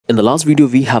In the last video,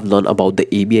 we have learned about the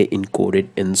ABI encoded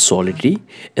in Solidity.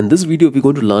 In this video, we're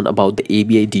going to learn about the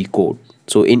ABI decode.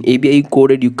 So in ABI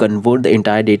encoded, you convert the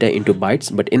entire data into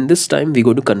bytes, but in this time, we're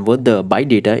going to convert the byte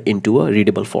data into a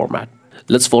readable format.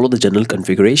 Let's follow the general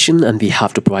configuration, and we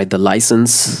have to provide the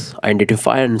license,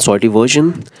 identifier, and Solidity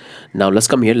version. Now let's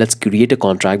come here. Let's create a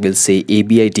contract. We'll say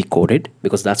ABI decoded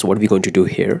because that's what we're going to do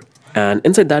here. And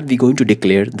inside that, we're going to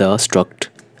declare the struct,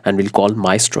 and we'll call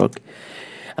my struct.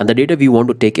 And the data we want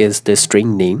to take is the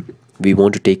string name. We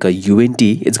want to take a unt.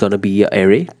 It's going to be an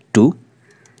array 2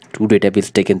 data we'll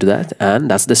take into that, and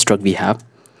that's the struct we have.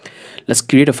 Let's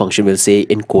create a function. We'll say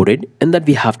encoded, and that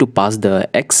we have to pass the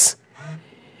x,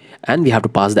 and we have to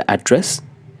pass the address.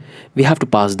 We have to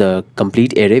pass the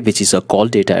complete array, which is a call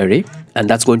data array, and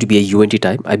that's going to be a unt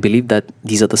type. I believe that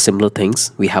these are the similar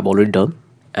things we have already done.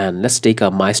 And let's take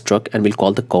a my struct, and we'll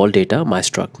call the call data my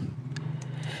struct.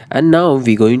 And now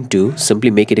we're going to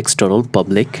simply make it external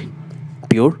public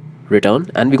pure return,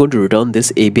 and we're going to return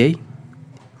this ABI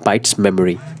bytes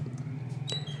memory.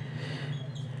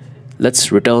 Let's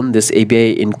return this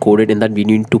ABI encoded, in that we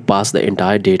need to pass the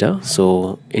entire data.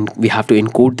 So we have to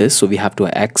encode this, so we have to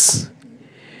x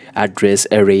address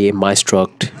array my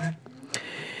struct.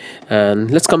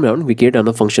 And let's come down. We create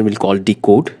another function we'll call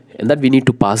decode, and that we need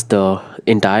to pass the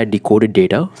entire decoded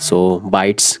data, so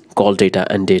bytes, call data,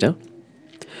 and data.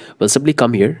 We'll simply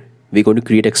come here. We're going to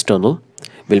create external.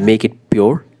 We'll make it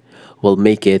pure. We'll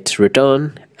make it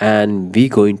return, and we're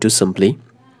going to simply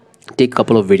take a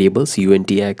couple of variables,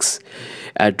 untx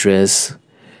address.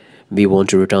 We want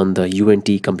to return the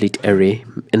unt complete array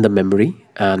in the memory,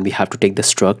 and we have to take the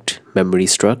struct memory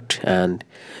struct, and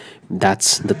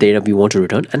that's the data we want to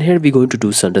return. And here we're going to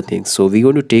do certain things. So we're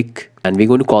going to take, and we're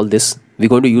going to call this, we're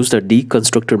going to use the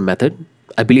deconstructor method.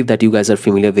 I believe that you guys are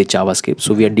familiar with JavaScript,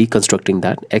 so we are deconstructing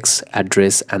that x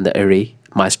address and the array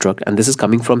my struct, and this is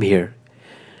coming from here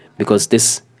because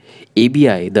this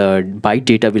ABI, the byte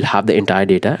data, will have the entire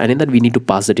data, and in that we need to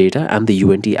pass the data and the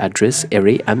unt address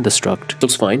array and the struct.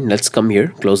 Looks fine. Let's come here,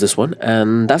 close this one,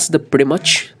 and that's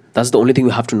the only thing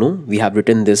we have to know. We have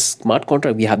written this smart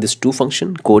contract. We have this two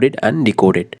function, coded and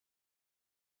decoded.